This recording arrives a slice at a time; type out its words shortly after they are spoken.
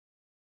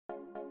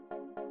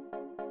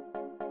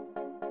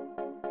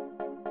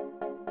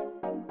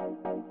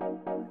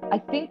I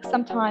think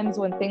sometimes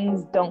when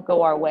things don't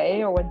go our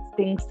way or when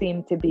things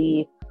seem to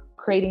be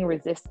creating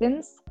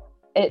resistance,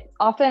 it's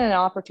often an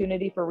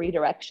opportunity for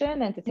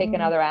redirection and to take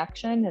another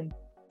action. And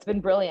it's been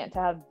brilliant to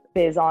have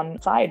Biz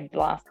on side the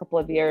last couple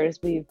of years.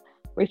 We've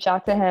reached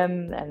out to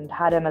him and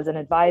had him as an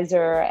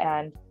advisor,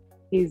 and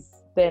he's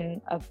been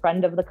a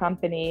friend of the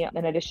company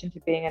in addition to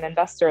being an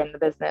investor in the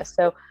business.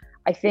 So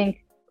I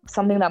think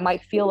something that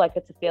might feel like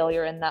it's a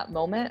failure in that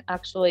moment,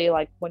 actually,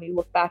 like when you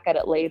look back at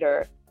it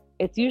later,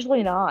 it's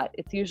usually not.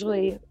 It's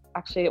usually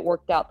actually it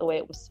worked out the way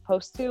it was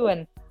supposed to,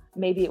 and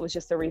maybe it was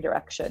just a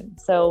redirection.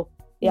 So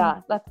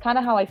yeah, that's kind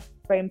of how I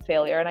frame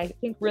failure. And I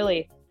think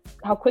really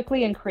how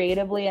quickly and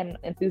creatively and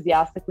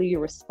enthusiastically you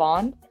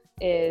respond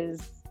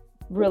is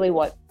really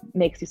what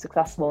makes you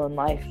successful in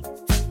life.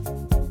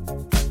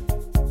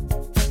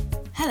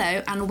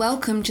 Hello and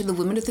welcome to the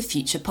Women of the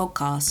Future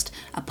podcast,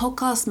 a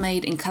podcast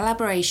made in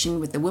collaboration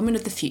with the Women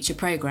of the Future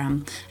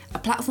programme, a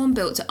platform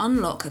built to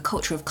unlock a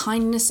culture of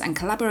kindness and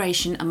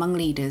collaboration among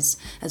leaders,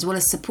 as well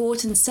as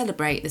support and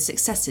celebrate the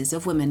successes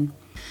of women.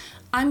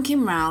 I'm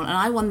Kim Rowell and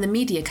I won the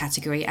media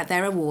category at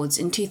their awards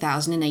in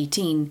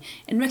 2018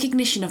 in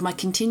recognition of my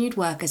continued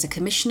work as a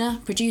commissioner,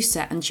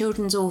 producer and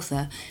children's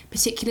author,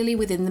 particularly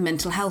within the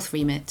mental health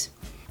remit.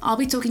 I'll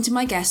be talking to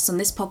my guests on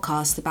this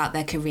podcast about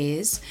their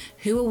careers,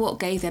 who or what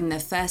gave them their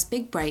first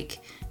big break,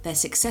 their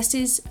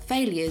successes,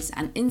 failures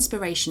and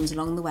inspirations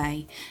along the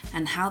way,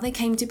 and how they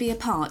came to be a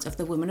part of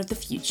the Women of the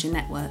Future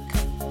network.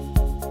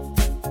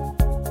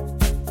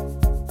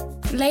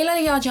 Laila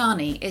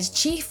Yarjani is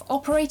Chief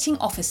Operating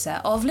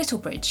Officer of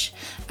Littlebridge,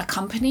 a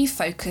company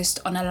focused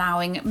on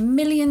allowing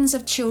millions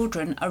of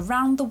children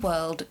around the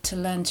world to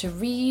learn to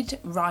read,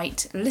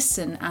 write,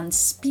 listen and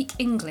speak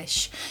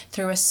English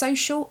through a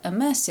social,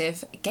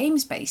 immersive,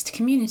 games-based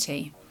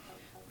community.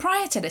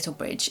 Prior to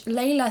Littlebridge,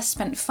 Laila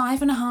spent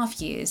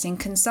 5.5 years in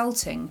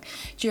consulting,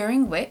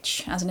 during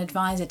which, as an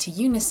advisor to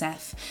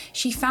UNICEF,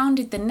 she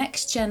founded the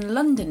Next Gen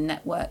London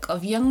network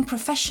of young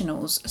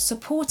professionals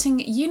supporting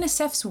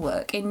UNICEF's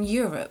work in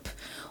Europe,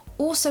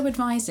 also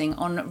advising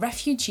on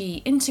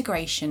refugee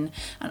integration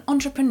and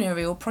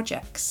entrepreneurial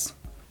projects.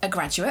 A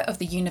graduate of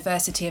the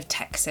University of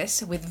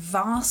Texas with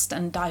vast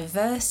and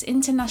diverse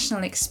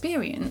international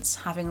experience,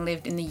 having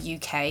lived in the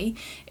UK,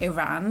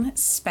 Iran,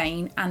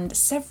 Spain and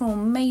several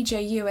major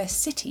US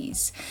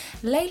cities,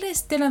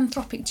 Laila's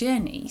philanthropic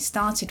journey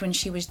started when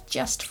she was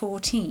just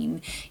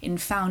 14 in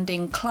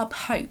founding Club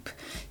Hope,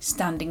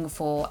 standing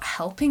for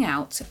Helping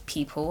Out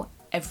People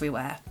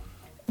Everywhere.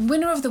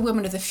 Winner of the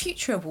Women of the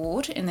Future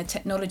Award in the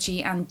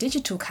Technology and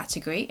Digital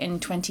category in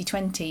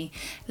 2020,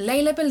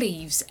 Laila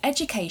believes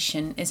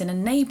education is an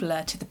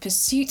enabler to the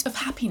pursuit of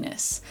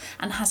happiness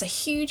and has a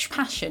huge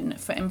passion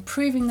for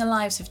improving the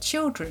lives of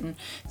children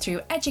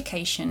through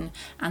education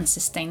and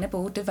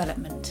sustainable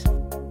development.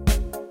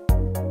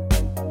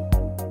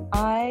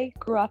 I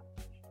grew up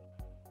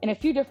in a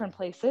few different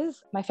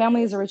places. My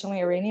family is originally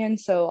Iranian,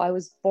 so I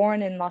was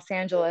born in Los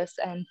Angeles,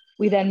 and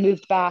we then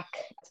moved back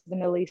to the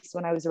Middle East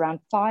when I was around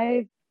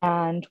 5.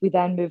 And we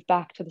then moved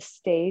back to the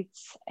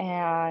States,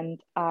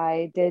 and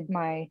I did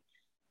my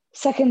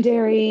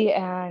secondary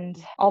and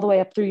all the way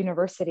up through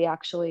university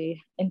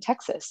actually in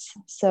Texas.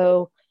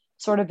 So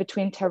sort of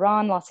between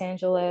Tehran, Los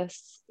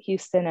Angeles,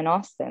 Houston, and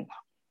Austin.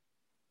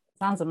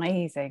 Sounds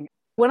amazing.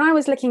 When I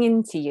was looking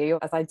into you,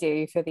 as I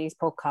do for these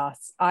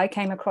podcasts, I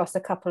came across a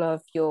couple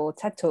of your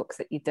TED Talks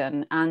that you've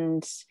done.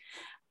 And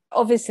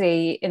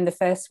obviously in the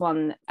first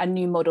one, A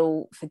New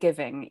Model for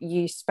Giving,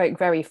 you spoke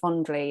very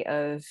fondly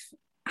of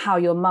how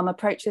your mum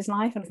approaches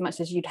life, and as much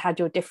as you'd had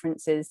your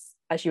differences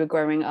as you were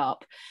growing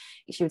up,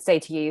 she would say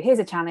to you, here's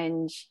a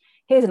challenge,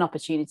 here's an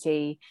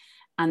opportunity,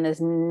 and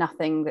there's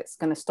nothing that's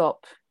going to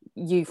stop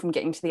you from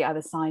getting to the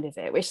other side of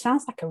it, which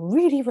sounds like a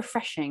really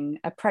refreshing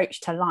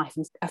approach to life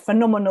and a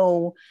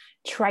phenomenal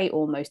trait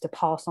almost to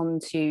pass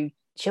on to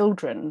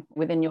children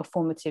within your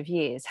formative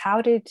years.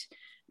 How did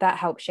that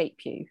help shape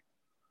you?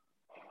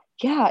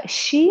 Yeah,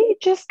 she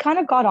just kind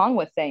of got on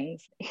with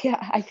things.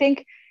 Yeah, I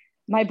think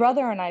my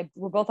brother and I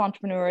were both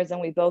entrepreneurs,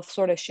 and we both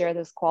sort of share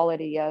this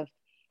quality of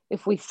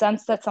if we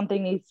sense that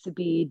something needs to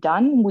be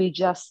done, we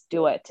just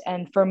do it.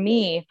 And for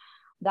me,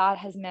 that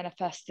has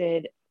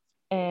manifested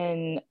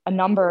in a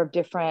number of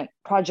different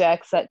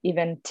projects that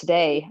even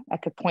today I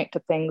could point to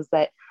things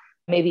that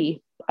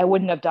maybe I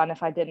wouldn't have done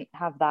if I didn't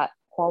have that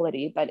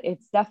quality. But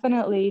it's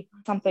definitely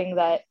something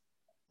that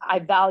I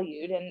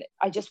valued, and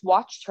I just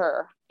watched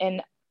her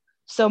in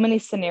so many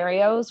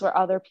scenarios where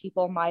other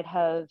people might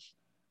have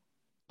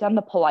done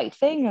the polite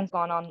thing and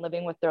gone on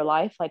living with their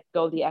life, like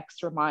go the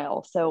extra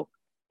mile. So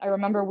I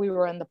remember we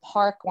were in the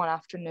park one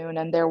afternoon,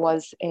 and there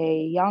was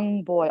a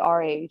young boy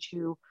our age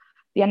who, at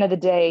the end of the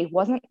day,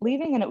 wasn't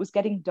leaving, and it was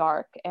getting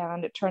dark.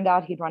 And it turned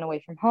out he'd run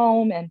away from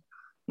home, and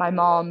my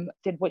mom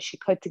did what she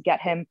could to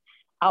get him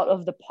out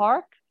of the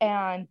park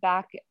and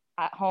back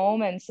at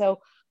home. And so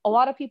a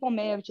lot of people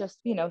may have just,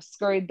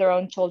 scurried their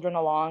own children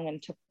along and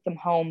took them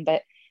home.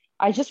 But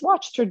I just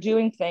watched her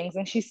doing things,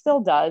 and she still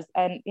does.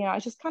 And, I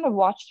just kind of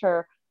watched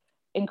her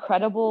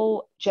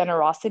incredible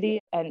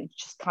generosity and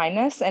just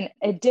kindness. And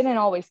it didn't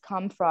always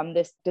come from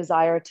this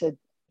desire to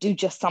do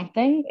just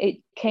something. It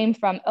came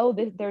from, oh,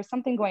 there's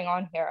something going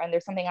on here and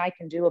there's something I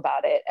can do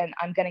about it. And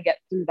I'm going to get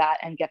through that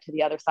and get to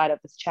the other side of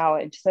this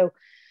challenge. So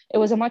it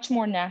was a much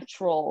more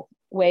natural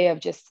way of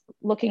just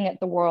looking at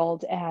the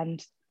world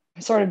and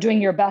sort of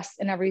doing your best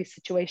in every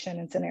situation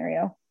and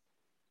scenario.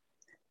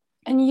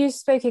 And you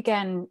spoke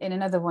again in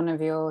another one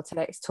of your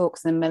TEDx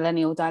talks, The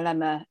Millennial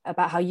Dilemma,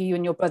 about how you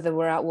and your brother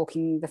were out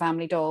walking the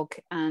family dog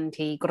and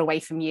he got away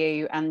from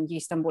you and you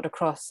stumbled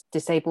across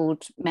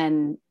disabled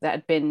men that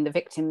had been the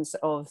victims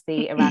of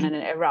the Iran and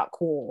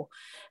Iraq war.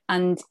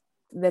 And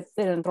the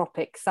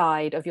philanthropic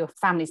side of your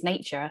family's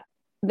nature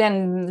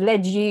then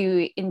led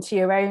you into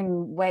your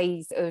own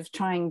ways of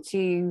trying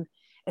to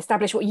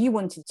establish what you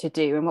wanted to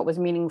do and what was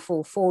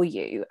meaningful for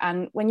you.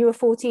 And when you were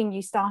 14,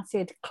 you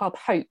started Club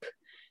Hope,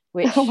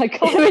 which, oh my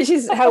God, which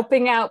is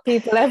helping out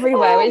people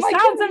everywhere. It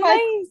sounds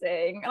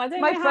amazing. And I don't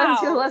know how. My friends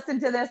who listen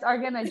to this are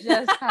going to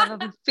just have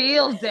a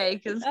field day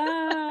because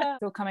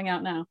it's all coming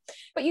out now.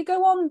 But you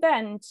go on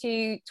then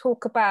to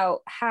talk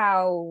about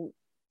how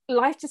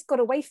life just got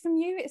away from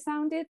you, it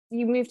sounded.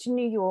 You moved to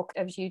New York,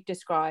 as you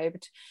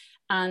described,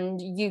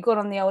 and you got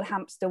on the old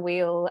hamster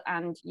wheel,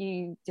 and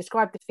you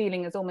described the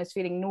feeling as almost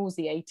feeling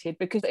nauseated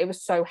because it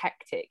was so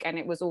hectic and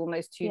it was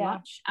almost too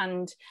much.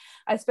 And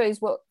I suppose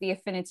what the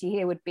affinity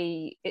here would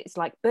be, it's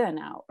like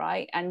burnout,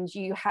 right? And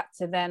you had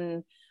to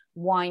then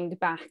wind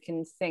back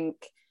and think,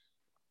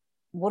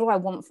 what do I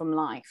want from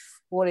life?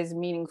 What is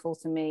meaningful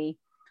to me?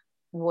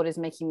 What is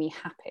making me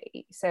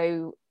happy?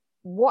 So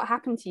what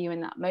happened to you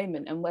in that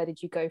moment and where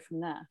did you go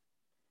from there?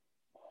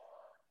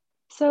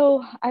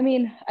 So, I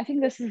mean, I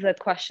think this is a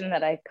question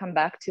that I come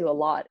back to a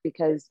lot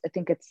because I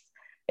think it's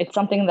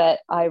something that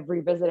I've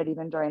revisited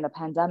even during the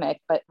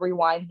pandemic, but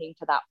rewinding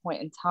to that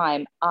point in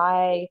time,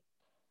 I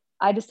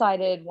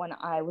decided when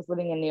I was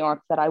living in New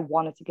York that I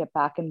wanted to get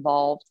back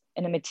involved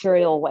in a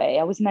material way.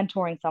 I was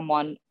mentoring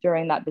someone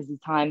during that busy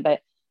time, but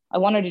I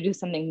wanted to do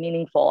something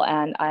meaningful.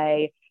 And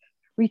I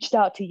reached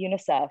out to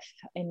UNICEF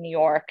in New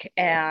York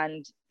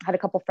and had a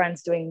couple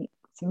friends doing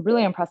some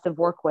really impressive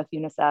work with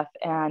UNICEF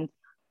and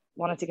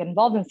wanted to get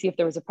involved and see if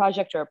there was a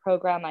project or a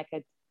program I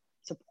could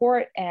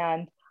support.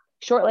 And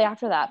shortly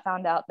after that,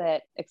 found out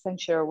that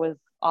Accenture was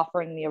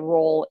offering me a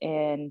role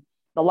in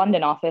the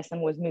London office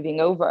and was moving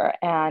over.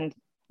 And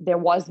there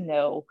was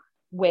no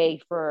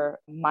way for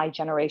my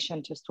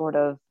generation to sort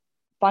of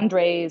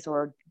fundraise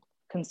or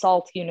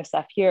consult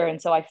UNICEF here.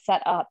 And so I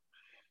set up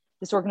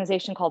this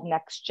organization called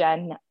Next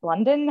Gen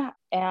London.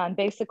 And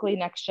basically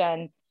Next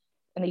Gen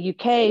in the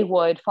UK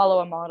would follow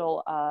a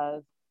model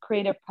of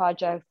creative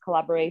projects,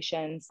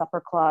 collaborations, supper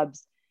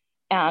clubs,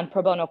 and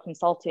pro bono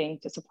consulting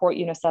to support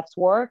UNICEF's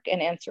work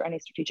and answer any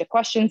strategic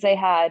questions they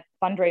had,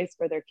 fundraise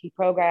for their key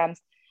programs,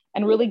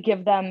 and really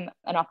give them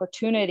an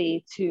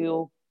opportunity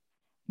to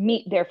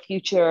meet their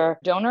future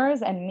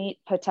donors and meet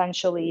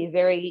potentially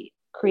very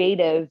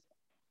creative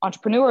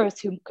entrepreneurs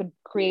who could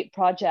create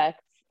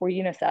projects for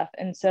UNICEF.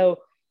 And so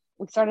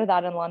we started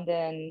that in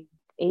London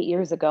 8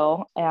 years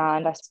ago,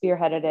 and I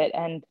spearheaded it,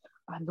 and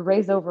I've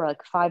raised over like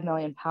 £5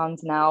 million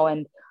now.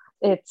 And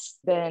it's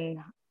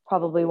been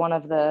probably one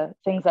of the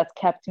things that's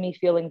kept me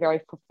feeling very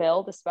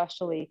fulfilled,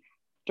 especially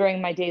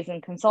during my days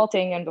in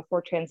consulting and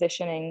before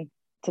transitioning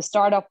to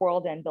startup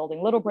world and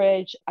building Little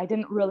Bridge. I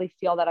didn't really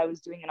feel that I was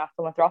doing enough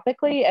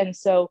philanthropically. And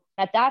so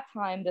at that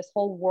time, this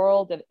whole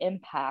world of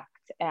impact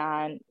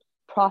and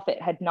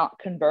profit had not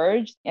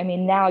converged. I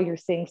mean, now you're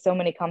seeing so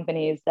many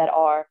companies that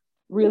are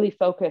really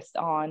focused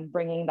on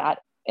bringing that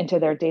into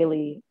their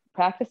daily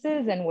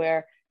practices, and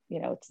where,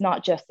 it's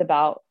not just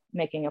about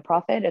making a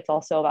profit, it's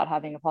also about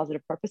having a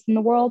positive purpose in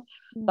the world.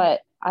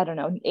 But I don't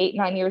know,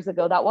 8-9 years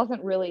ago, that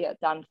wasn't really a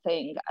done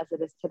thing as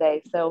it is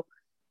today. So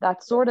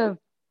that's sort of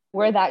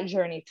where that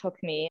journey took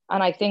me.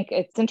 And I think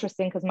it's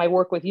interesting because my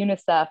work with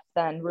UNICEF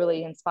then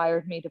really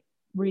inspired me to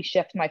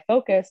reshift my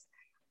focus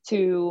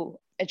to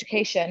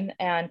education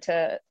and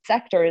to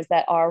sectors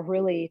that are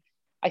really,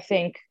 I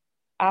think,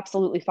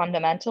 absolutely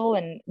fundamental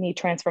and need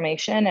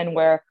transformation, and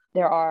where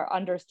there are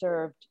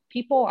underserved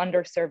people,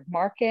 underserved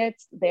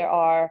markets, there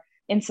are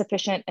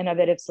insufficient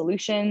innovative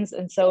solutions.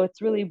 And so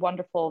it's really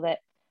wonderful that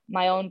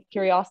my own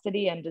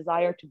curiosity and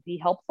desire to be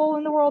helpful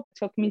in the world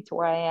took me to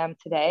where I am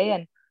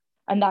today.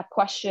 And that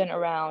question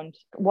around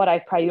what I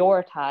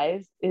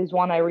prioritize is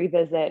one I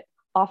revisit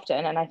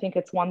often. And I think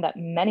it's one that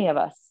many of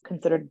us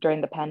considered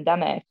during the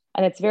pandemic.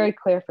 And it's very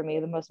clear for me,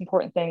 the most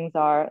important things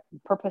are the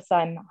purpose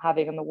I'm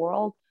having in the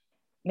world,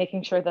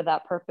 making sure that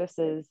that purpose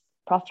is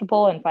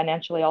profitable and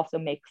financially also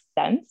makes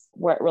sense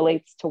where it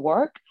relates to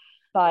work.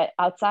 But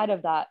outside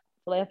of that,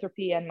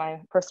 philanthropy and my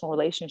personal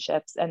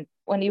relationships. And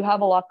when you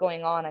have a lot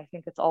going on, I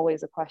think it's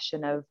always a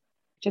question of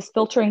just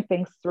filtering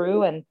things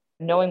through and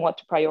knowing what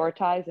to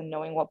prioritize and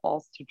knowing what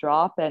balls to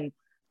drop. And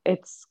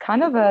it's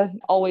kind of a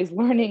always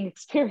learning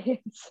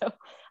experience. So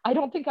I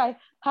don't think I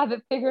have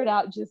it figured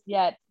out just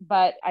yet,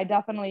 but I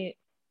definitely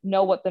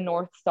know what the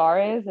North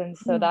Star is. And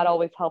so that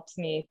always helps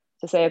me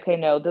to say, okay,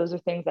 no, those are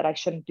things that I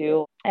shouldn't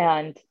do.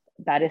 And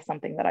that is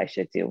something that I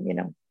should do,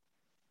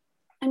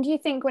 And do you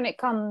think when it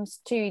comes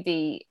to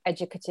the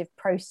educative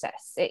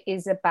process, it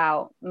is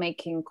about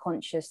making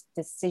conscious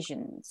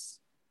decisions?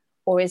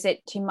 Or is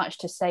it too much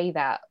to say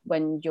that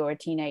when you're a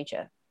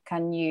teenager?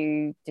 Can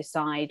you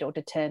decide or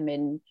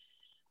determine,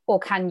 or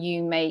can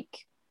you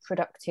make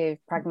productive,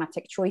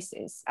 pragmatic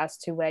choices as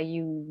to where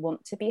you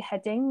want to be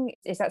heading?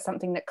 Is that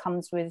something that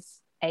comes with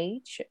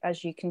age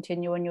as you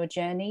continue on your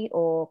journey?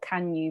 Or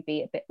can you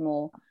be a bit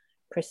more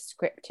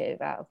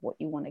prescriptive out of what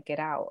you want to get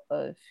out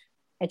of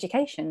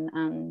education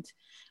and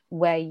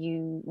where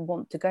you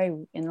want to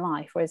go in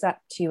life? Or is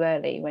that too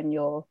early when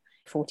you're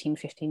 14,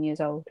 15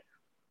 years old?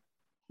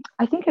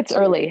 I think it's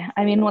early.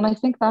 I mean, when I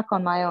think back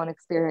on my own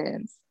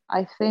experience,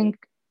 I think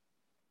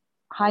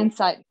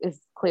hindsight is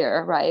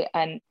clear, right?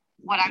 And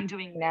what I'm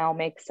doing now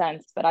makes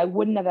sense, but I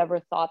wouldn't have ever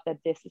thought that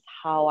this is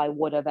how I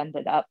would have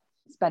ended up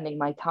spending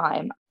my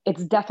time.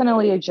 It's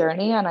definitely a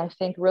journey. And I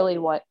think really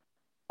what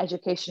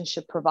education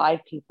should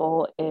provide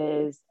people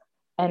is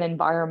an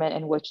environment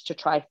in which to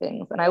try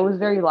things. And I was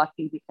very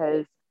lucky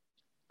because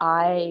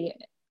I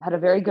had a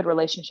very good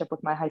relationship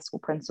with my high school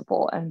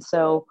principal. And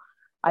so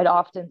I'd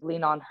often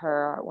lean on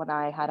her when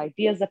I had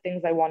ideas of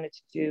things I wanted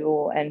to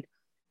do. And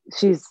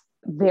she's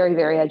very,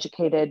 very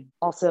educated,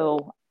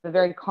 also a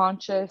very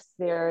conscious,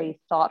 very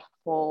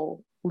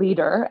thoughtful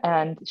leader.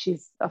 And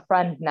she's a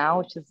friend now,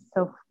 which is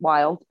so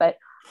wild. But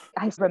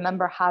I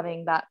remember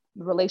having that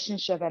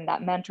relationship and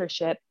that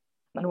mentorship.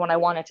 And when I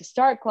wanted to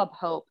start Club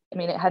Hope, I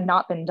mean, it had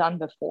not been done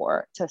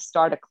before to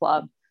start a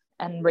club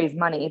and raise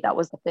money. That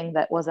was the thing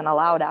that wasn't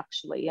allowed,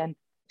 actually. And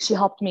she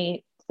helped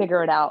me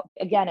figure it out.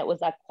 Again, it was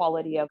that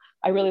quality of,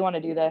 I really want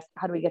to do this.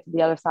 How do we get to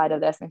the other side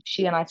of this? And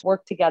she and I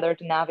worked together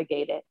to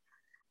navigate it.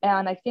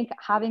 And I think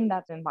having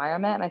that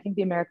environment, and I think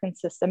the American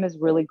system is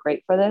really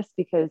great for this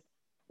because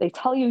they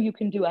tell you you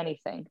can do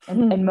anything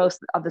in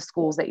most of the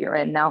schools that you're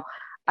in. Now,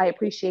 I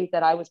appreciate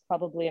that I was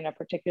probably in a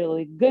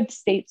particularly good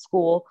state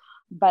school,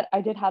 but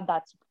I did have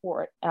that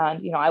support.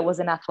 And, I was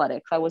in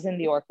athletics, I was in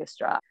the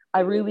orchestra. I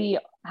really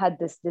had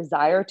this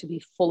desire to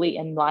be fully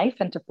in life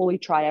and to fully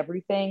try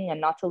everything and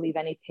not to leave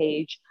any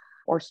page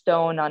or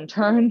stone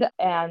unturned.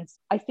 And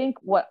I think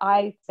what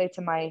I say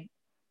to my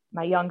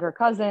younger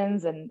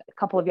cousins and a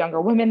couple of younger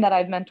women that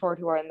I've mentored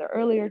who are in their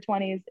earlier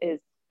 20s is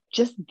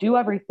just do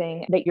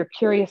everything that you're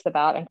curious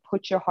about and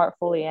put your heart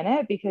fully in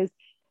it, because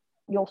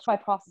you'll, by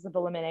process of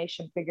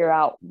elimination, figure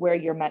out where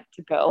you're meant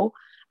to go.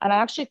 And I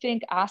actually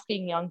think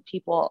asking young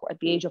people at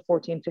the age of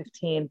 14,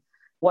 15,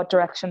 what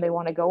direction they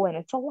want to go in,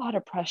 it's a lot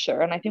of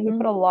pressure. And I think we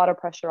put a lot of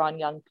pressure on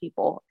young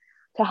people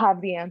to have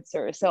the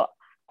answer. So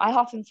I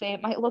often say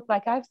it might look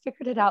like I've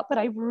figured it out, but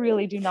I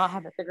really do not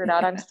have it figured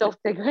out. I'm still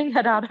figuring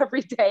it out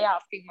every day,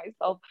 asking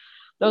myself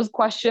those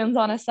questions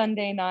on a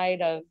Sunday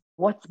night of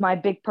what's my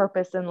big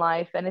purpose in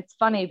life. And it's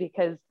funny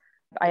because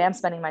I am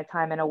spending my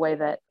time in a way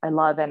that I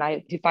love, and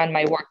I do find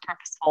my work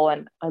purposeful,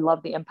 and I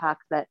love the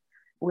impact that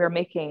we're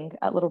making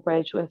at Little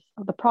Bridge with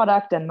the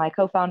product and my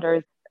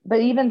co-founders.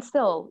 But even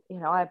still,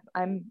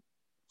 I'm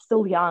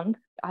still young.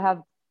 I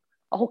have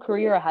a whole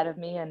career ahead of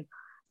me. And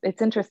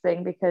it's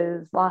interesting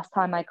because last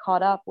time I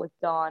caught up with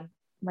Dawn,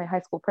 my high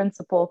school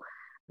principal,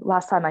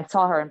 last time I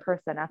saw her in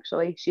person,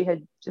 actually, she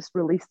had just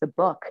released a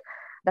book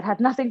that had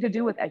nothing to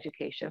do with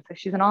education. So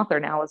she's an author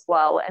now as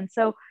well. And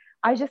so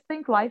I just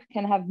think life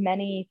can have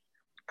many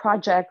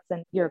projects,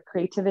 and your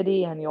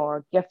creativity and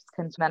your gifts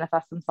can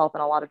manifest themselves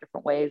in a lot of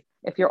different ways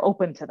if you're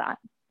open to that.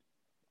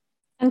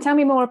 And tell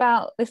me more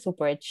about Little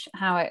Bridge,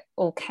 how it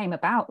all came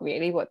about,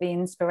 really, what the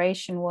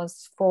inspiration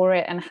was for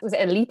it. And was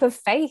it a leap of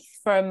faith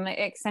from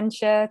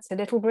Accenture to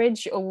Little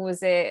Bridge, or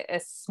was it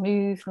a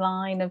smooth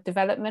line of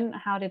development?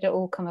 How did it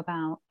all come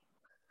about?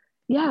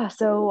 Yeah,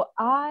 so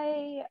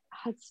I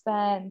had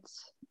spent,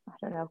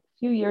 a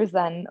few years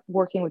then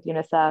working with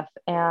UNICEF,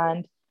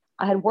 and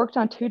I had worked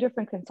on 2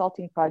 different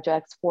consulting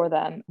projects for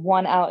them,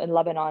 one out in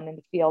Lebanon in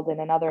the field and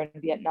another in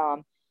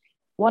Vietnam.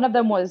 One of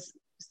them was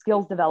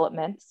skills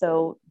development,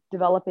 so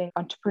developing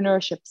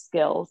entrepreneurship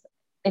skills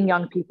in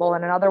young people.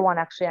 And another one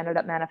actually ended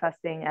up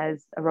manifesting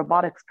as a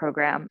robotics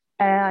program.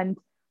 And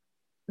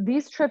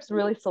these trips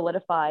really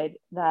solidified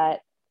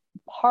that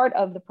part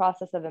of the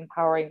process of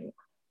empowering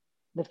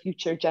the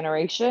future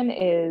generation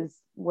is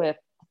with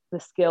the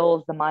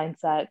skills, the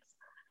mindsets,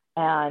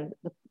 and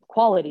the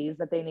qualities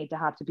that they need to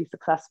have to be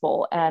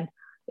successful. And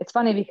it's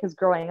funny because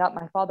growing up,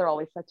 my father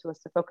always said to us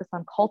to focus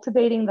on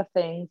cultivating the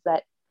things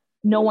that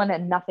no one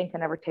and nothing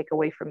can ever take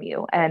away from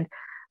you. And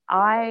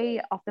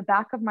I, off the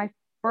back of my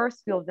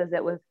first field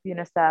visit with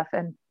UNICEF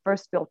and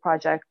first field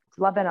project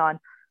to Lebanon,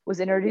 was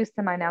introduced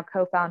to my now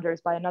co-founders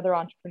by another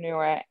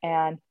entrepreneur.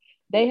 And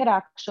they had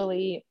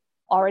actually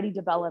already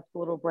developed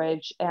Little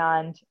Bridge,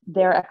 and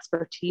their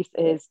expertise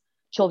is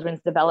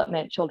children's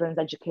development, children's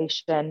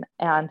education,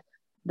 and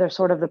they're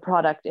sort of the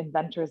product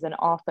inventors and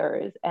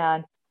authors,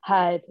 and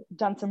had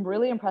done some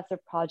really impressive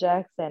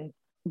projects and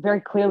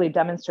very clearly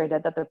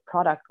demonstrated that the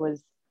product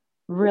was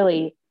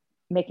really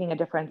making a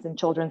difference in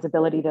children's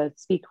ability to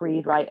speak,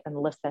 read, write,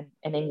 and listen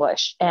in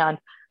English, and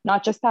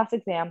not just pass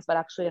exams, but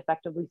actually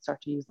effectively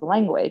start to use the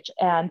language.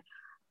 And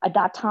At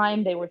that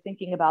time, they were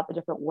thinking about the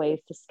different ways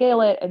to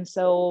scale it. And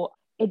so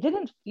it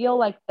didn't feel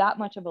like that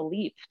much of a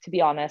leap, to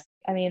be honest.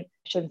 I mean,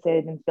 I shouldn't say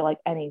it didn't feel like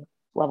any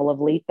level of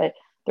leap, but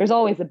there's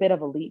always a bit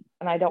of a leap.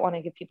 And I don't want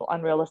to give people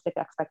unrealistic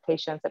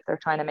expectations if they're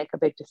trying to make a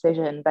big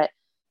decision, but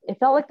it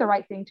felt like the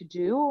right thing to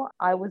do.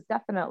 I was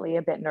definitely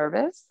a bit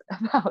nervous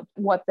about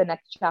what the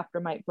next chapter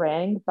might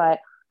bring, but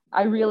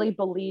I really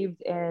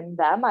believed in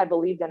them. I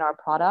believed in our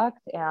product,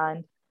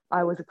 and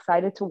I was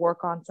excited to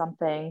work on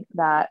something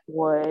that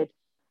would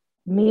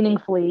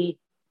meaningfully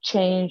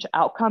change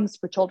outcomes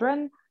for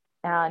children.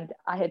 And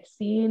I had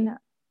seen,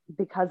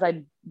 because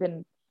I'd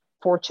been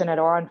fortunate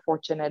or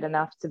unfortunate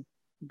enough to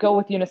go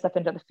with UNICEF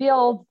into the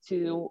field,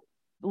 to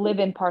live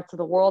in parts of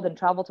the world and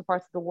travel to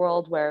parts of the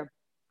world where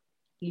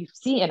you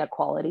see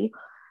inequality.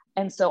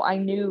 And so I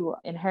knew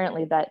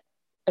inherently that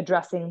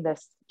addressing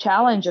this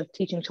challenge of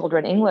teaching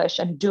children English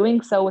and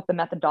doing so with the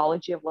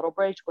methodology of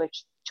Littlebridge,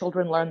 which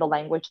children learn the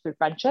language through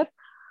friendship.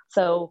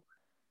 So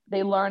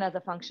they learn as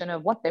a function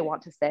of what they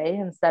want to say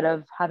instead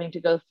of having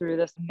to go through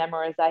this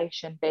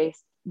memorization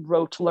based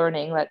rote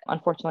learning that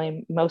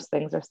unfortunately most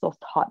things are still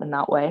taught in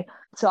that way.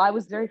 So I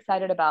was very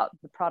excited about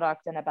the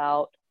product and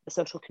about the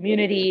social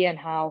community and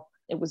how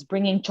it was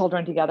bringing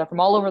children together from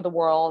all over the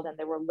world, and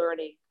they were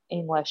learning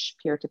English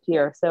peer to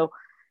peer. So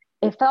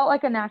it felt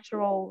like a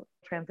natural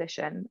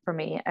transition for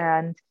me.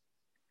 And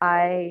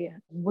I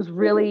was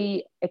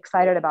really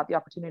excited about the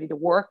opportunity to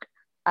work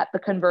at the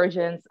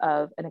convergence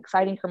of an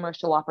exciting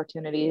commercial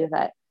opportunity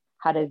that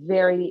had a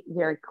very,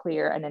 very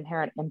clear and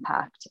inherent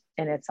impact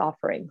in its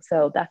offering.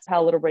 So that's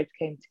how Littlebridge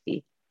came to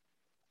be.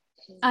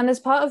 And as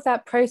part of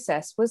that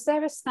process, was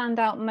there a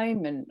standout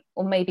moment,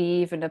 or maybe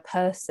even a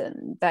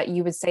person, that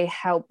you would say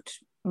helped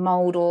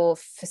mold or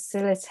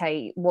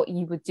facilitate what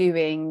you were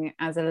doing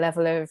as a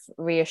level of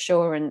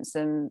reassurance?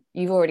 And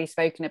you've already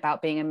spoken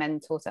about being a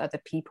mentor to other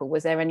people.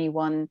 Was there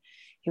anyone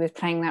who was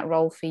playing that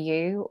role for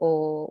you,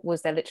 or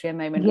was there literally a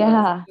moment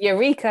of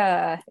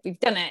eureka, we've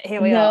done it,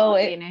 here we are?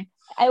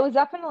 It was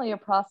definitely a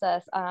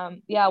process.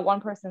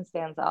 One person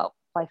stands out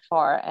by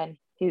far, and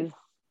he's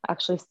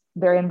actually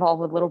very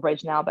involved with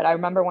Littlebridge now. But I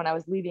remember when I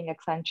was leaving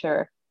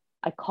Accenture,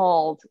 I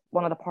called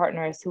one of the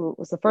partners who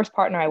was the first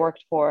partner I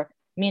worked for,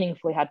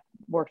 meaningfully had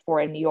worked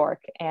for in New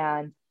York.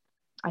 And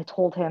I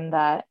told him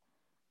that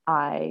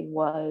I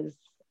was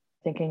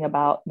thinking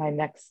about my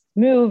next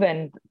move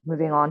and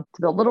moving on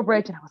to build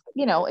Littlebridge. And I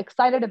was,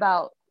 excited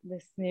about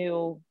this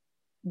new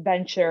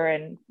venture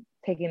and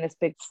taking this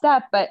big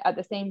step, but at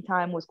the same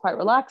time was quite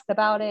relaxed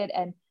about it.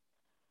 And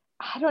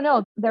I don't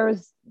know, there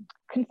was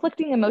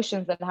conflicting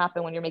emotions that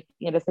happen when you're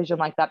making a decision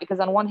like that, because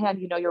on one hand,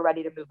 you're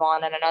ready to move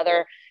on, and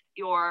another,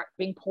 you're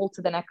being pulled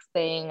to the next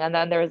thing. And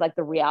then there's like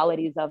the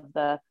realities of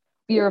the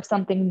fear of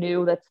something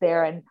new that's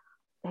there. And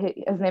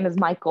his name is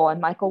Michael, and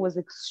Michael was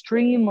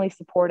extremely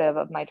supportive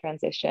of my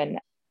transition.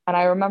 And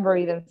I remember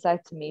he even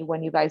said to me,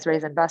 when you guys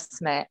raise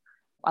investment,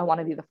 I want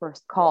to be the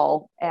first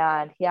call.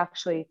 And he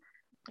actually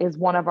is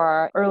one of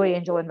our early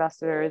angel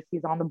investors.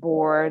 He's on the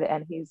board,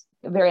 and he's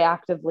very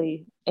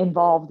actively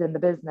involved in the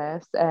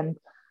business and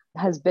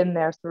has been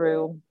there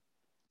through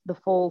the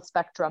full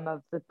spectrum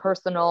of the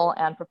personal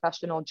and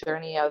professional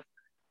journey of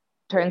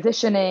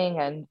transitioning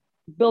and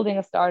building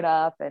a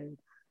startup and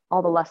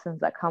all the lessons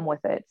that come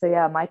with it. So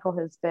yeah, Michael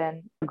has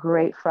been a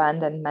great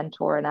friend and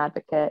mentor and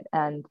advocate.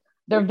 And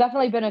there have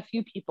definitely been a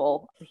few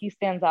people, he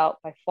stands out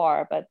by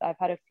far, but I've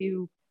had a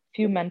few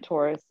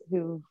mentors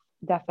who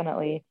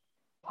definitely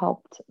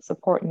helped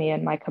support me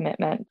in my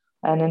commitment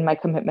and in my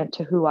commitment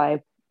to who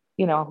I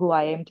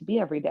aim to be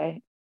every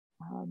day.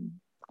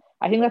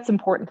 I think that's the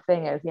important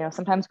thing is,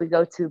 sometimes we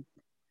go to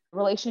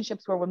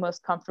relationships where we're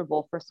most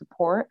comfortable for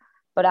support,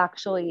 but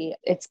actually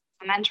it's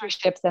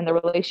mentorships and the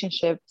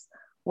relationships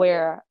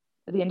where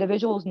the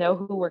individuals know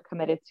who we're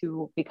committed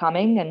to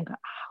becoming and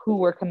who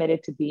we're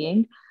committed to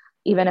being.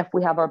 Even if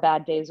we have our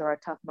bad days or our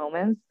tough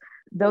moments,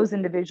 those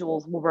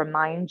individuals will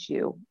remind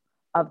you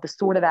of the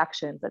sort of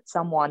actions that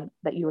someone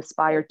that you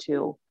aspire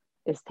to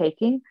is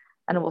taking,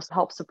 and it will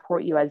help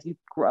support you as you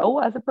grow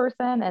as a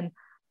person. And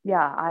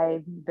yeah,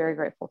 I'm very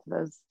grateful to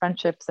those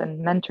friendships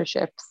and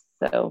mentorships.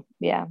 So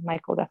yeah,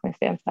 Michael definitely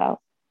stands out.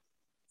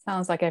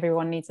 Sounds like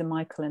everyone needs a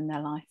Michael in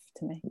their life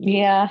to me.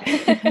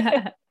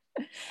 Yeah.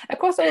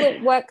 Across all the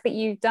work that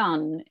you've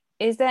done,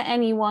 is there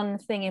any one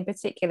thing in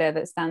particular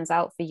that stands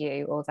out for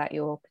you or that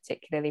you're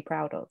particularly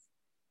proud of?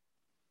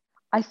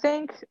 I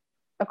think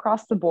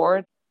across the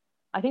board,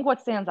 I think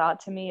what stands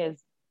out to me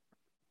is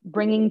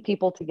bringing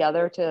people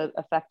together to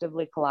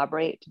effectively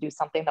collaborate to do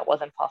something that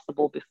wasn't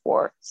possible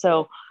before.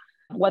 So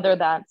whether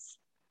that's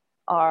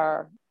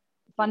our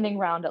funding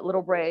round at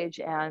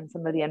Littlebridge and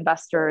some of the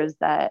investors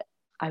that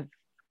I've,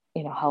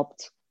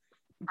 helped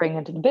bring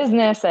into the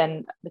business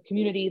and the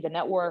community, the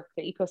network,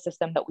 the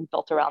ecosystem that we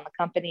built around the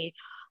company,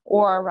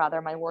 or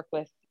rather my work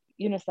with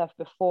UNICEF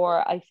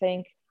before, I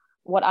think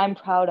what I'm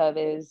proud of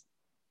is,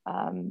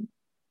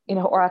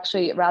 or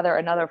actually rather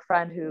another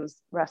friend whose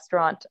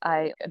restaurant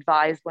I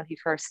advised when he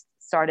first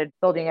started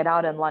building it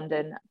out in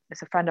London.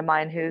 It's a friend of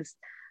mine who's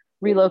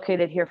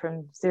relocated here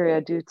from Syria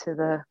due to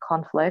the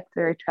conflict,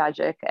 very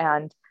tragic.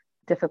 And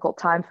difficult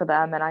time for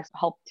them. And I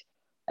helped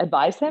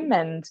advise him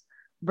and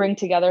bring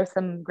together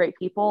some great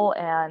people.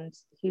 And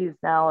he's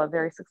now a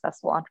very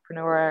successful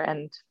entrepreneur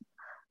and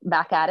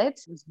back at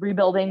it. He's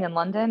rebuilding in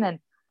London. And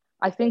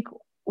I think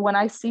when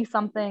I see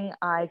something,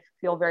 I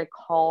feel very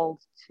called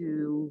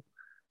to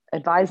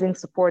advising,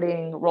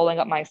 supporting, rolling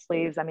up my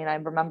sleeves. I mean, I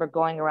remember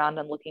going around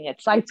and looking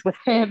at sites with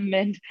him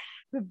and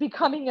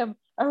becoming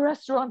a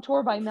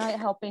restaurateur by night,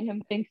 helping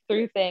him think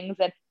through things.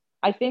 And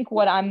I think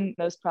what I'm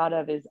most proud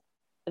of is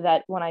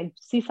that when I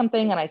see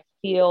something and I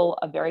feel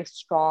a very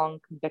strong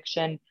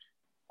conviction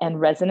and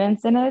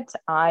resonance in it,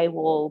 I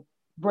will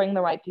bring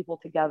the right people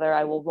together.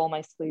 I will roll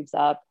my sleeves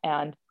up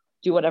and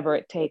do whatever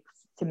it takes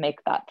to make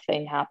that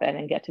thing happen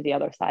and get to the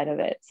other side of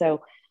it.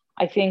 So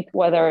I think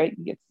whether it's,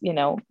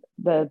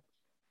 the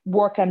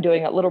work I'm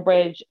doing at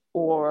Littlebridge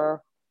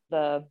or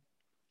the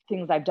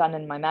things I've done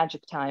in my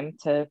magic time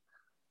to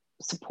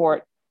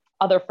support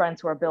other friends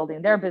who are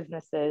building their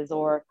businesses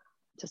or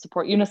to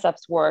support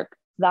UNICEF's work,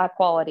 that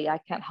quality, I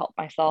can't help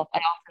myself. I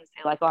often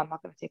say like, oh, I'm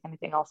not going to take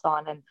anything else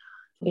on. And,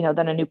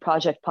 then a new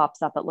project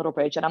pops up at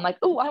Littlebridge and I'm like,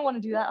 oh, I want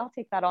to do that. I'll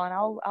take that on.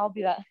 I'll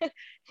be that. It's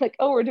like,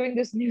 oh, we're doing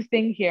this new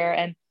thing here.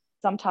 And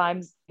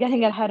sometimes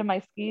getting ahead of my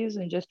skis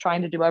and just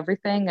trying to do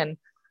everything. And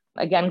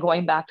again,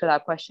 going back to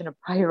that question of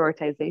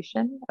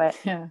prioritization. But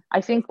yeah.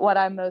 I think what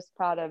I'm most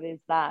proud of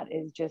is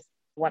just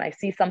when I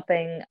see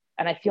something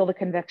and I feel the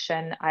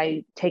conviction,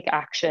 I take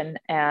action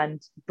and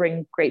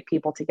bring great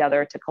people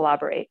together to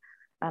collaborate.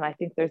 And I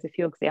think there's a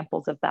few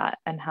examples of that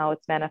and how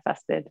it's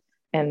manifested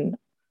in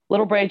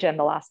Littlebridge and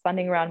the last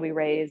funding round we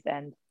raised,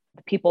 and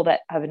the people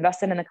that have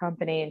invested in the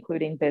company,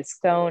 including Biz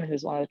Stone,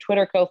 who's one of the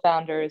Twitter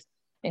co-founders,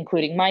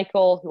 including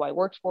Michael, who I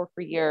worked for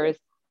years.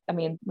 I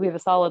mean, we have a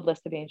solid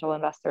list of angel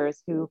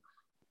investors who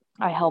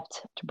I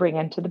helped to bring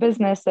into the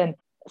business. And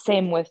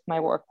same with my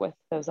work with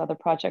those other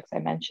projects I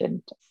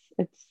mentioned.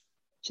 It's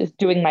just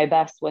doing my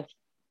best with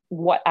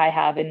what I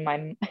have in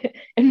my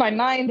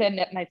mind and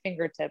at my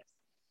fingertips.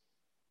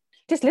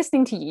 Just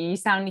listening to you, you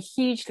sound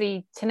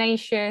hugely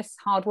tenacious,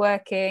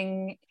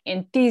 hardworking,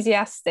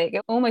 enthusiastic.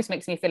 It almost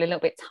makes me feel a little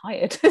bit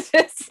tired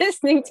just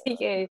listening to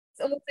you. It's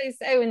also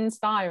so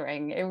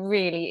inspiring. It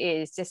really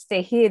is, just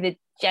to hear the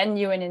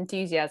genuine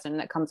enthusiasm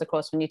that comes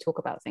across when you talk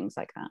about things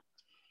like that.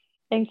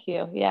 Thank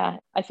you. Yeah,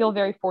 I feel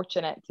very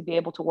fortunate to be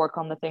able to work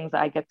on the things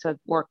that I get to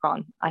work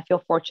on. I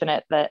feel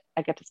fortunate that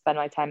I get to spend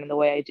my time in the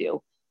way I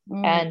do.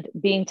 And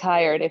being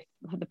tired, if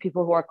the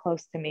people who are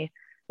close to me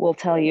will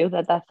tell you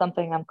that that's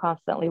something I'm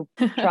constantly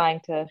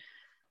trying to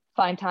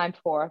find time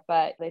for.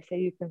 But they say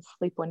you can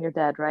sleep when you're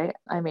dead, right?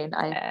 I mean,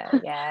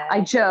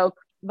 I joke,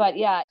 but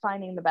yeah,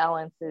 finding the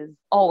balance is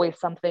always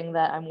something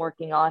that I'm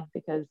working on,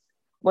 because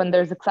when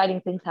there's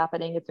exciting things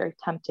happening, it's very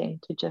tempting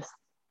to just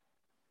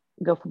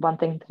go from one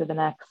thing to the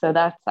next. So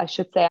I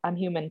should say I'm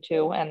human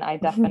too. And I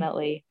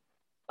definitely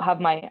have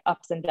my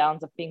ups and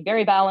downs of being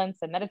very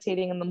balanced and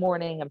meditating in the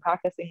morning and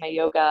practicing my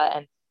yoga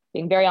and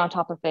being very on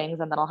top of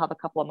things. And then I'll have a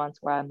couple of months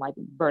where I'm like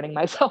burning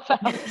myself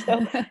out.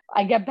 So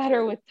I get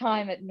better with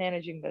time at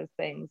managing those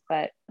things,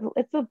 but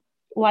it's a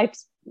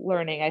life's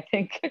learning, I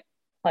think,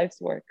 life's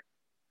work.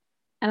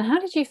 And how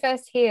did you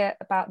first hear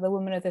about the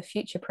Women of the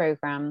Future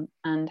program,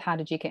 and how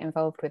did you get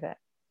involved with it?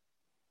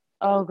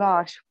 Oh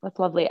gosh, that's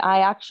lovely.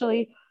 I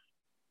actually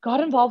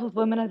got involved with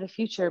Women of the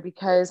Future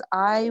because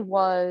I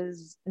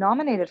was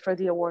nominated for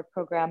the award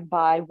program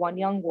by One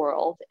Young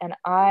World, and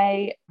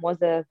I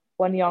was a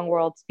One Young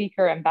World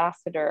speaker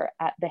ambassador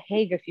at The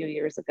Hague a few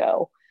years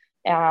ago,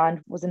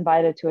 and was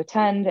invited to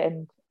attend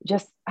and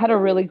just had a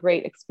really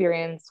great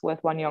experience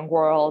with One Young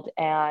World.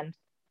 And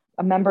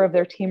a member of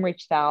their team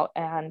reached out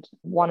and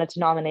wanted to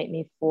nominate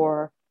me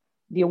for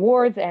the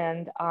awards,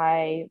 and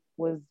I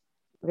was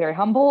very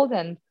humbled.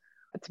 And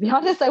to be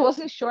honest, I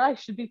wasn't sure I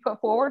should be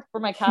put forward for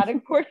my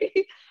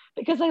category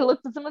because I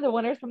looked at some of the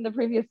winners from the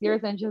previous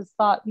years and just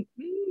thought,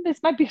 this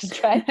might be a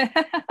stretch.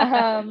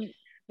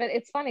 But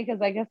it's funny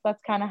because I guess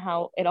that's kind of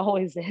how it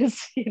always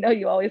is.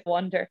 You always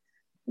wonder.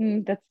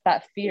 That's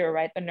that fear,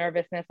 right? The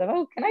nervousness of,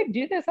 oh, can I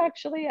do this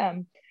actually?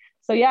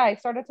 So yeah, I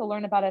started to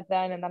learn about it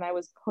then. And then I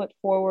was put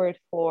forward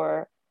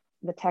for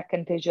the tech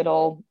and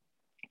digital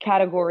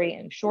category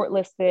and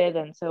shortlisted.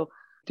 And so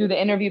through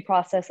the interview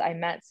process, I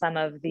met some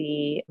of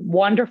the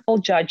wonderful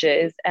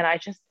judges, and I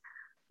just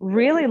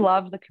really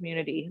love the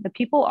community. The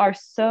people are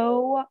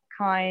so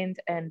kind,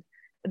 and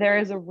there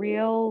is a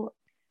real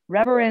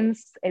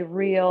reverence, a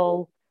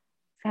real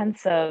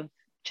sense of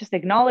just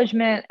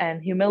acknowledgement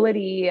and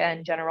humility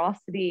and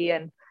generosity.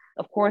 And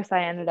of course,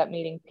 I ended up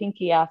meeting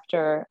Pinky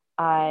after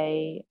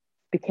I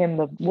became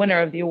the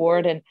winner of the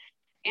award. And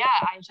yeah,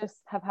 I just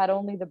have had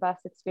only the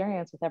best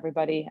experience with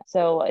everybody.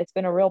 So it's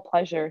been a real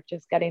pleasure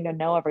just getting to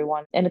know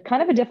everyone, and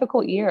kind of a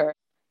difficult year.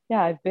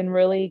 Yeah, I've been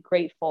really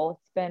grateful.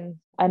 It's been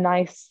a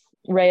nice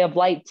ray of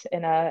light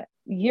in a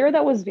year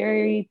that was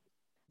very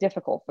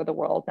difficult for the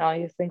world. Now,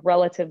 I think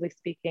relatively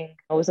speaking,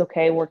 it was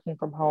okay working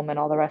from home and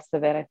all the rest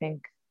of it. I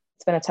think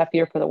it's been a tough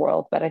year for the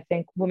world, but I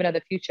think Women of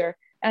the Future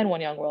and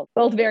One Young World,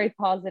 both very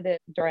positive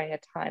during a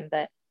time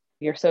that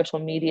your social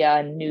media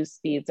and news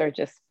feeds are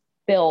just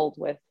filled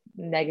with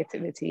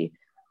negativity.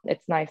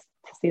 It's nice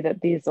to see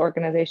that these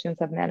organizations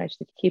have managed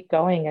to keep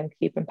going and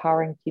keep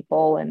empowering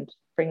people and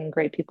bringing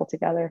great people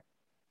together.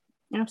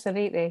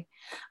 Absolutely.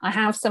 I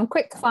have some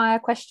quick fire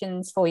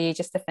questions for you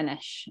just to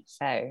finish.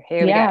 So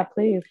here we go. Yeah,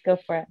 please go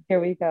for it. Here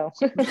we go.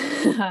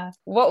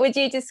 What would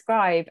you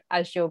describe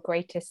as your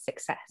greatest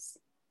success?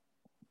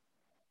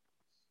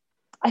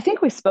 I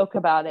think we spoke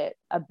about it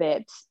a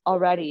bit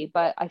already,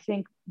 but I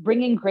think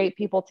bringing great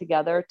people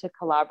together to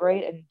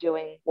collaborate and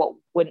doing what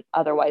wouldn't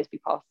otherwise be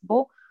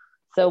possible.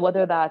 So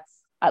whether that's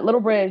at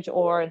Little Bridge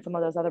or in some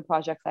of those other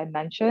projects I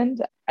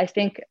mentioned, I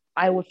think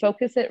I would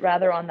focus it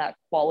rather on that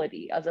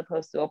quality as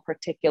opposed to a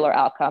particular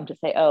outcome to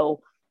say,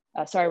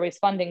 raise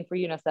funding for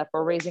UNICEF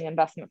or raising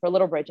investment for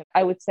Little Bridge.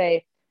 I would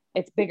say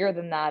it's bigger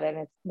than that. And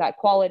it's that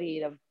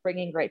quality of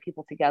bringing great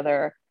people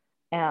together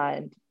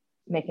and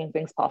making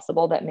things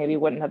possible that maybe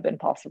wouldn't have been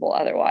possible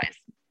otherwise.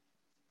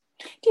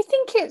 Do you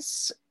think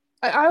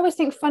I always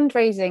think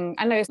fundraising,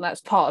 I know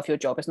that's part of your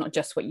job, it's not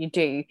just what you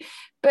do,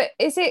 but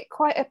is it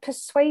quite a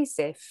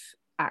persuasive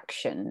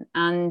action?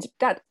 And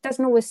that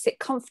doesn't always sit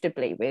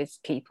comfortably with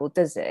people,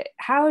 does it?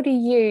 How do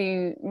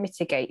you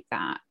mitigate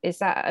that? Is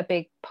that a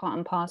big part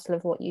and parcel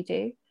of what you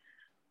do?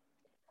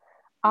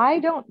 I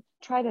don't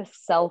try to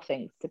sell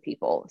things to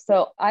people.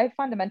 So I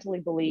fundamentally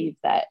believe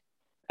that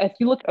if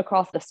you look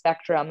across the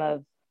spectrum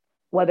of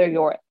whether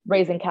you're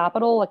raising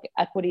capital, like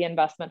equity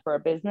investment for a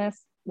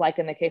business, like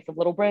in the case of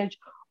Little Bridge,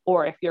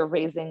 or if you're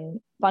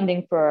raising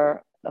funding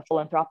for a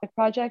philanthropic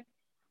project,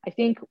 I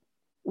think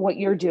what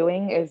you're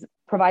doing is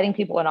providing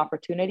people an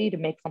opportunity to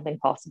make something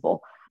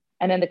possible.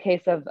 And in the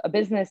case of a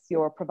business,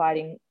 you're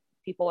providing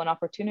people an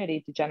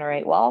opportunity to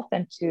generate wealth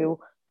and to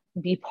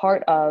be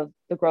part of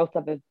the growth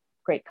of a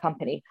great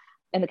company.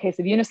 In the case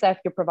of UNICEF,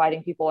 you're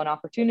providing people an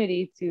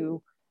opportunity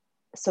to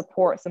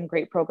support some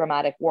great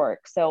programmatic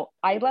work. So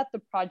I let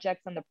the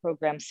projects and the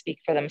programs speak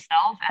for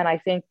themselves. And I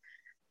think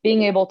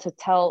being able to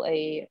tell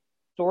a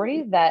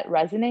story that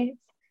resonates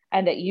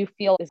and that you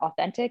feel is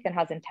authentic and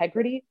has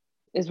integrity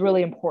is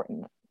really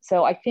important.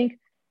 So I think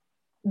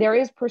there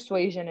is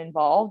persuasion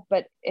involved,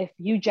 but if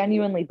you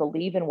genuinely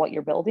believe in what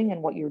you're building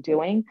and what you're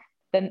doing,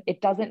 then it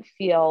doesn't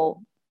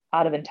feel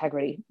out of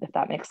integrity, if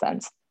that makes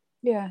sense.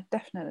 Yeah,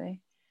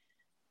 definitely.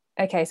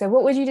 Okay, so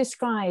what would you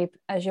describe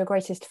as your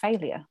greatest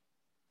failure?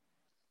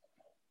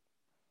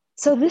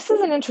 So this is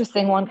an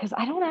interesting one because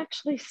I don't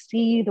actually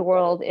see the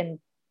world in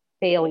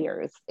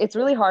failures. It's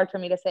really hard for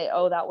me to say,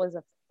 oh, that was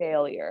a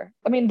failure.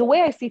 I mean, the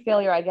way I see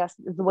failure, I guess,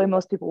 is the way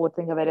most people would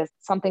think of it as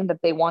something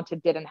that they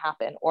wanted didn't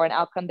happen or an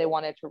outcome they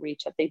wanted to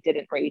reach that they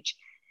didn't reach.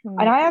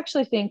 And I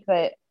actually think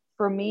that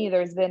for me,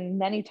 there's been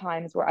many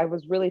times where I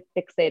was really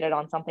fixated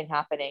on something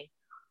happening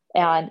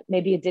and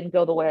maybe it didn't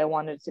go the way I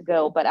wanted it to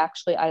go, but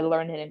actually I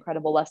learned an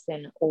incredible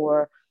lesson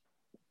or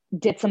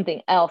did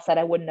something else that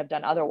I wouldn't have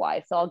done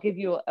otherwise. So I'll give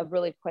you a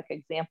really quick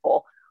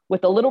example.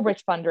 With the Little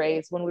Bridge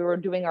fundraise, when we were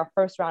doing our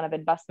first round of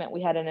investment,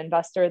 we had an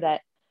investor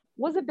that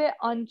was a bit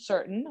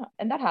uncertain,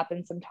 and that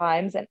happens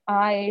sometimes. And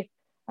I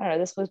don't know,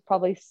 this was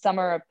probably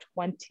summer of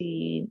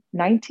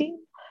 2019.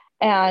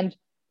 And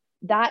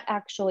that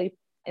actually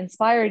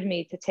inspired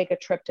me to take a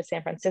trip to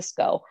San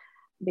Francisco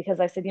because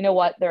I said, you know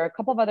what, there are a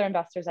couple of other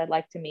investors I'd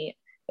like to meet.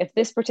 If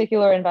this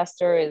particular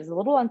investor is a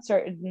little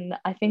uncertain,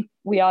 I think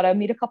we ought to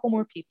meet a couple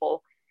more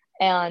people.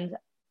 And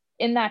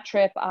in that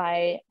trip,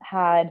 I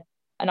had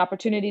an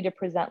opportunity to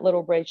present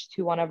Little Bridge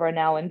to one of our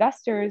now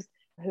investors,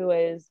 who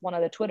is one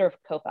of the Twitter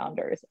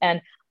co-founders.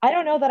 And I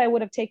don't know that I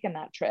would have taken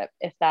that trip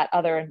if that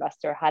other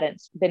investor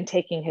hadn't been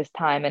taking his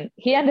time. And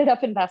he ended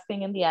up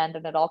investing in the end,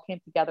 and it all came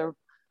together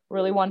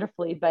really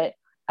wonderfully. But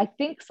I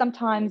think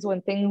sometimes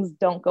when things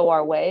don't go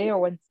our way or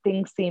when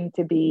things seem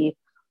to be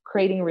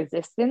creating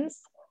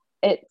resistance,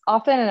 it's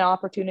often an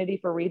opportunity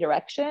for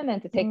redirection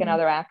and to take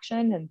another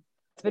action. And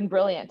it's been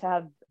brilliant to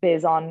have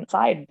Biz on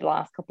side the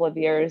last couple of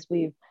years.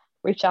 We've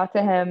reached out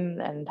to him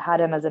and had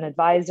him as an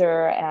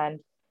advisor, and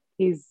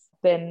he's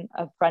been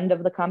a friend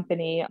of the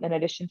company in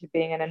addition to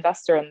being an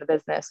investor in the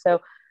business.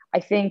 So I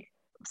think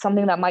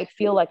something that might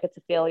feel like it's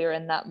a failure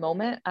in that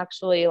moment,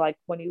 actually, like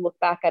when you look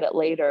back at it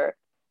later,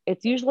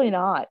 it's usually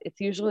not.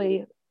 It's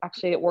usually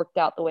actually it worked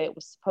out the way it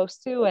was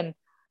supposed to, and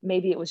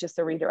maybe it was just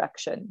a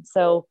redirection.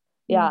 So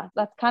yeah,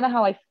 that's kind of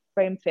how I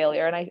frame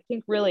failure. And I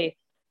think really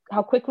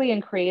how quickly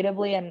and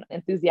creatively and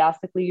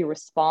enthusiastically you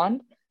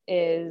respond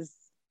is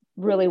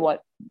really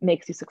what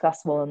makes you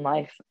successful in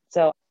life.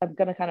 So I'm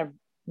going to kind of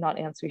not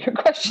answer your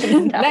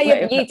question. No,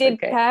 you did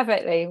okay.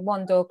 Perfectly.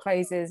 One door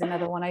closes,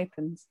 another one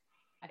opens.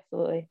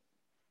 Absolutely.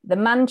 The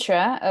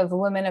mantra of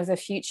Women of the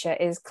Future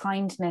is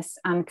kindness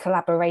and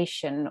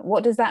collaboration.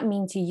 What does that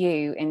mean to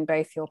you in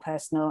both your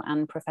personal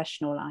and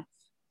professional life?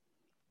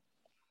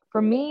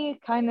 For me,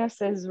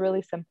 kindness is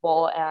really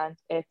simple, and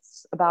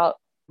it's about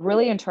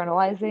really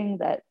internalizing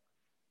that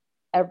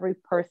every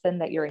person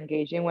that you're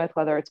engaging with,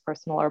 whether it's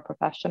personal or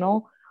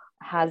professional,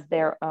 has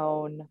their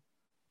own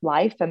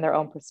life and their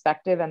own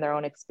perspective and their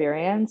own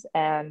experience.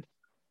 And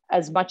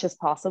as much as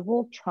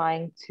possible,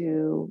 trying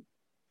to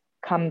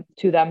come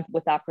to them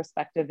with that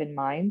perspective in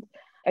mind.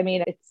 I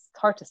mean, it's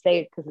hard to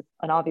say because it's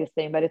an obvious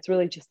thing, but it's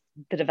really just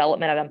the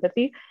development of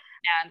empathy.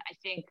 And I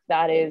think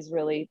that is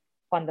really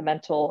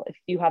fundamental. If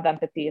you have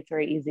empathy, it's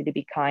very easy to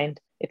be kind.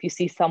 If you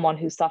see someone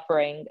who's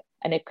suffering,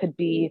 and it could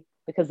be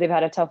because they've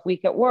had a tough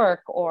week at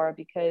work, or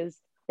because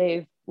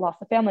they've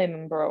lost a family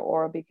member,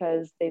 or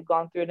because they've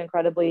gone through an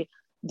incredibly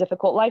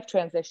difficult life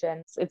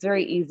transition, it's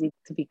very easy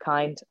to be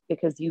kind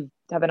because you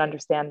have an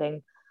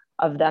understanding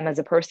of them as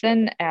a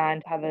person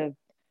and have a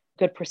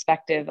good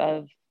perspective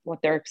of what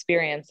they're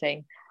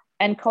experiencing.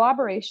 And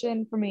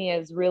collaboration for me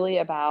is really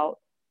about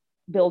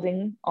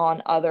building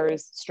on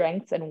others'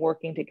 strengths and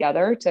working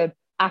together to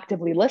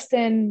actively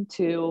listen,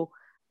 to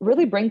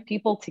really bring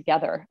people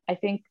together. I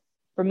think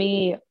for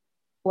me,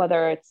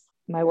 whether it's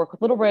my work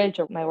with Little Bridge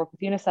or my work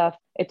with UNICEF,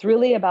 it's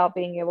really about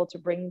being able to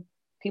bring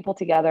people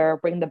together,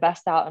 bring the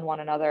best out in one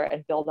another,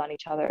 and build on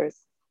each other's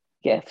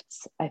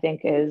gifts, I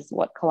think is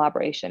what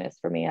collaboration is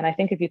for me. And I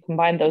think if you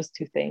combine those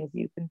two things,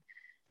 you can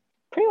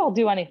pretty well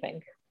do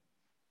anything.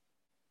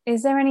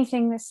 Is there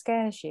anything that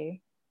scares you?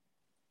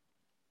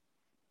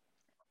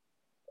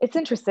 It's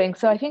interesting.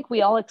 So I think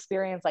we all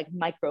experience like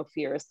micro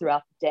fears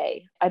throughout the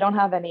day. I don't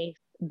have any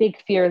big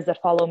fears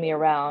that follow me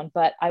around,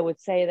 but I would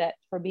say that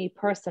for me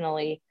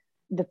personally,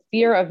 the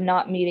fear of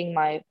not meeting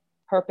my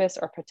purpose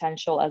or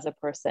potential as a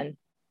person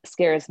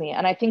scares me.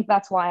 And I think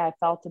that's why I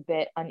felt a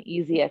bit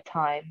uneasy at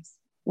times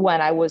when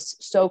I was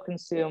so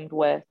consumed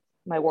with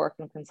my work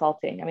in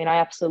consulting. I mean, I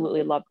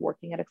absolutely loved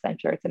working at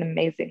Accenture. It's an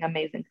amazing,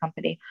 amazing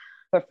company.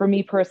 But for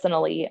me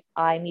personally,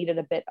 I needed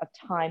a bit of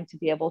time to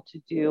be able to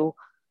do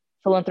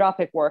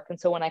philanthropic work. And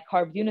so when I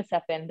carved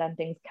UNICEF in, then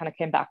things kind of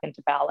came back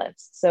into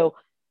balance. So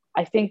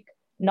I think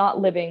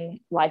not living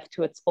life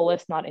to its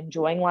fullest, not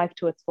enjoying life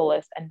to its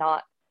fullest, and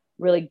not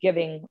really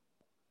giving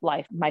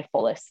life my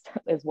fullest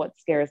is what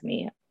scares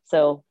me.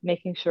 So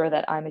making sure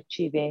that I'm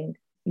achieving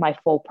my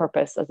full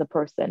purpose as a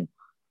person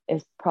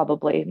is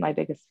probably my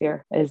biggest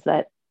fear, is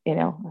that, you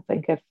know, I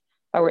think if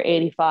I were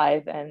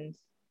 85 and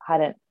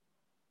hadn't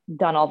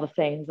done all the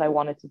things I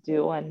wanted to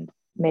do and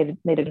made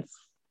it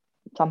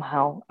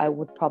somehow, I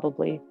would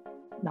probably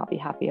not be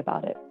happy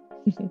about it.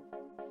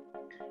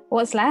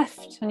 What's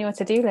left on your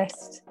to-do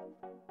list?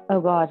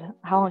 Oh God,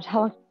 how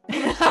long?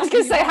 I was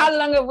going to say, how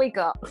long have we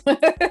got?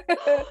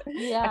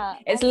 Yeah.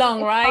 It's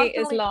long, right?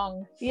 It's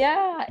long.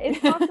 Yeah, it's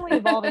constantly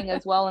evolving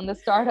as well. In the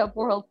startup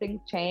world,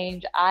 things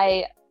change.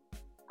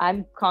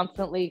 I'm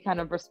constantly kind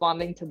of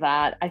responding to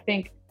that. I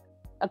think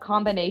a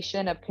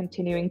combination of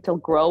continuing to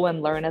grow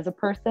and learn as a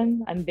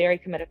person. I'm very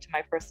committed to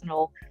my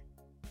personal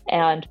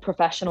and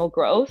professional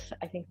growth.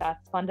 I think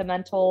that's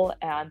fundamental.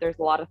 And there's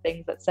a lot of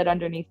things that sit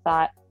underneath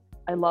that.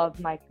 I love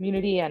my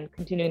community and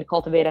continuing to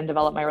cultivate and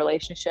develop my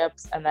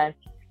relationships. And then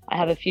I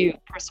have a few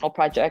personal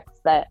projects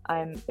that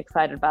I'm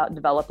excited about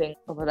developing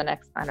over the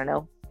next,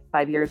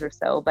 5 years or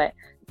so. But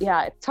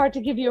yeah, it's hard to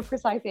give you a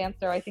precise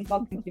answer. I think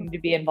I'll continue to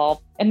be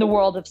involved in the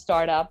world of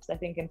startups. I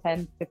think in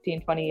 10,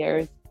 15, 20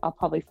 years, I'll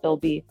probably still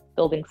be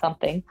building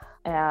something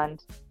and,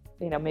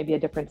 maybe a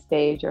different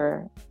stage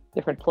or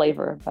different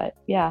flavor. But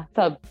yeah, it's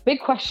a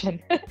big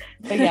question. But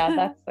yeah,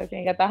 that's, I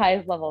think at the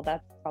highest level,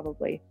 that's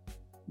probably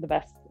the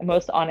best and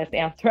most honest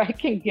answer I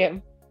can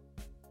give.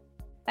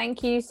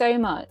 Thank you so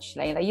much,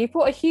 Layla. You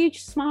brought a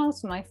huge smile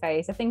to my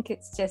face. I think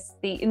it's just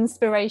the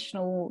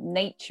inspirational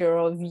nature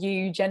of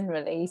you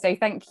generally. So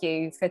thank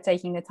you for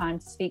taking the time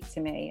to speak to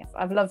me.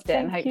 I've loved it,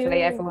 and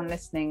hopefully everyone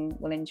listening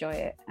will enjoy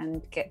it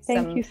and get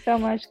Thank you so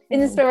much,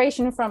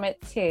 inspiration from it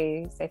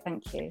too. So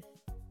thank you.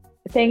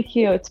 Thank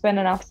you. It's been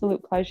an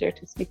absolute pleasure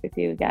to speak with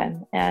you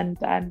again.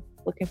 And I'm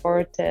looking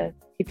forward to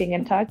keeping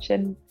in touch.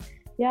 And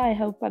yeah, I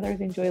hope others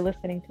enjoy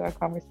listening to our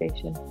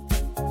conversation.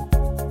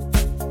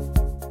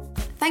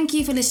 Thank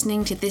you for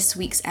listening to this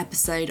week's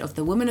episode of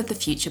the Women of the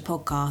Future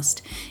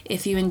podcast.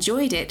 If you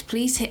enjoyed it,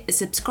 please hit the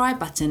subscribe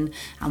button.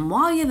 And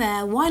while you're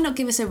there, why not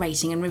give us a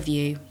rating and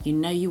review? You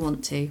know you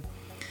want to.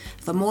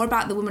 For more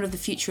about the Women of the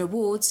Future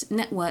Awards,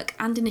 network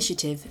and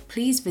initiative,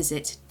 please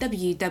visit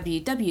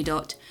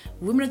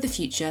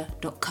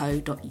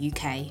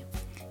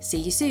www.womenofthefuture.co.uk. See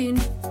you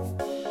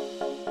soon.